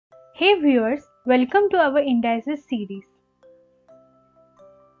Hey viewers, welcome to our indices series.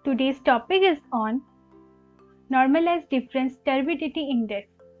 Today's topic is on Normalized Difference Turbidity Index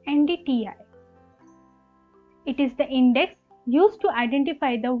 (NDTI). It is the index used to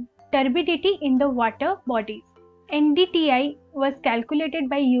identify the turbidity in the water bodies. NDTI was calculated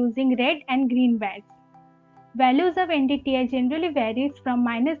by using red and green bands. Values of NDTI generally varies from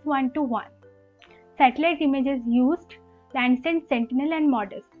 -1 to 1. Satellite images used Landsat, Sentinel and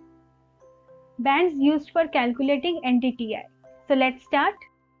MODIS. Bands used for calculating NDTI. So let's start.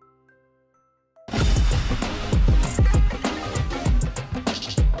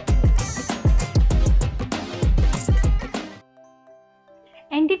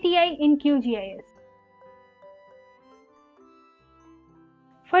 NDTI in QGIS.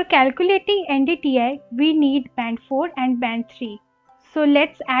 For calculating NDTI, we need band 4 and band 3. So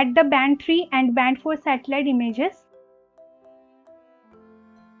let's add the band 3 and band 4 satellite images.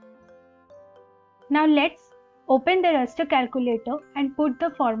 Now let's open the raster calculator and put the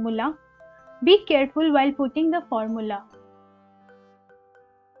formula. Be careful while putting the formula.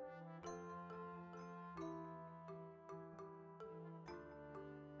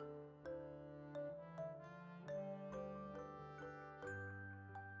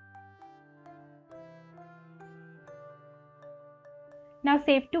 Now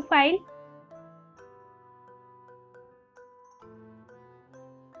save to file.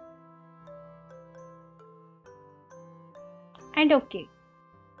 And OK.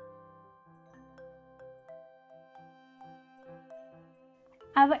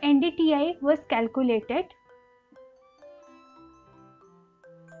 Our NDTI was calculated.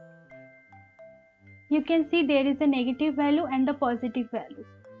 You can see there is a negative value and the positive value.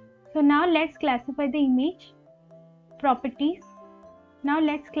 So now let's classify the image. Properties. Now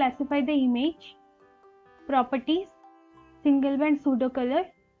let's classify the image. Properties. Single band pseudo color.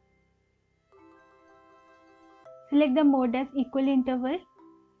 Select the mode as equal interval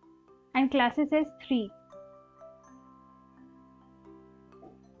and classes as 3.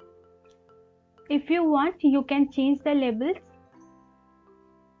 If you want, you can change the labels.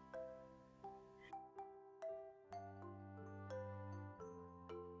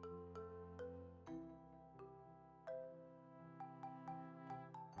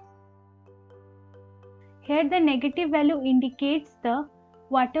 Here the negative value indicates the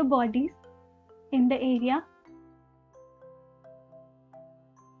water bodies in the area.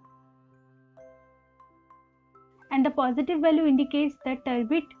 And the positive value indicates the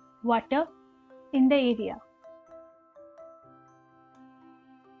turbid water in the area.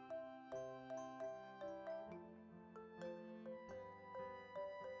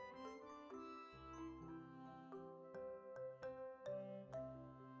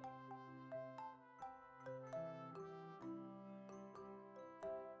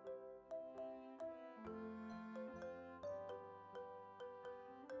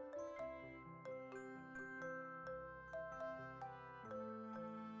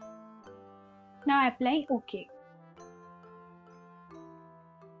 Now apply OK.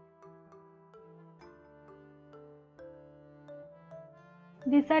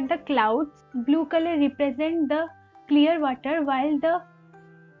 These are the clouds. Blue color represents the clear water while the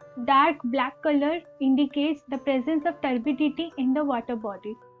dark black color indicates the presence of turbidity in the water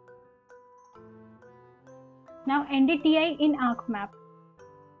body. Now NDTI in ArcMap.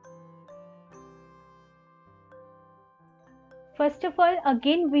 First of all,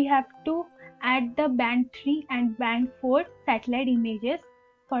 again we have to add the band 3 and band 4 satellite images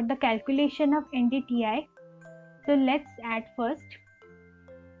for the calculation of NDTI. So let's add first.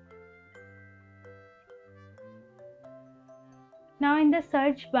 Now in the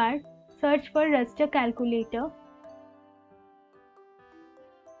search bar, search for raster calculator.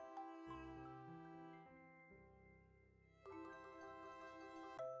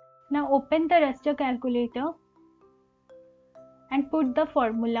 Now open the raster calculator and put the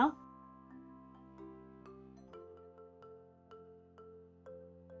formula.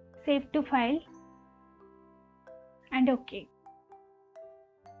 Save to file and OK.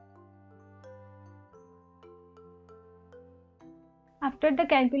 After the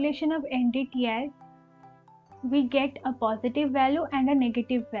calculation of NDTI, we get a positive value and a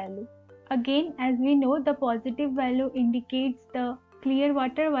negative value. Again, as we know, the positive value indicates the clear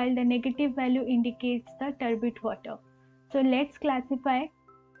water while the negative value indicates the turbid water. So let's classify.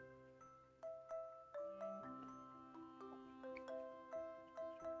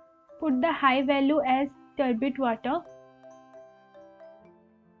 Put the high value as turbid water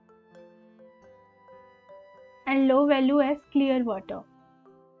and low value as clear water.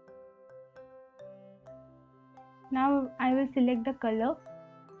 Now I will select the color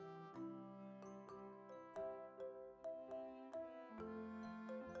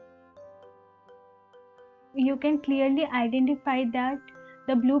you can clearly identify that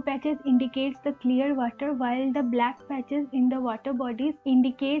the blue patches indicates the clear water, while the black patches in the water bodies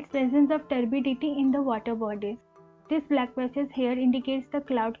indicates presence of turbidity in the water bodies. This black patches here indicates the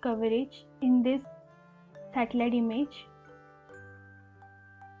cloud coverage in this satellite image,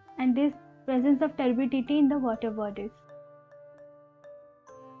 and this presence of turbidity in the water bodies.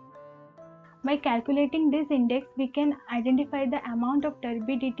 By calculating this index, we can identify the amount of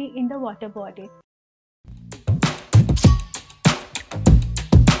turbidity in the water bodies.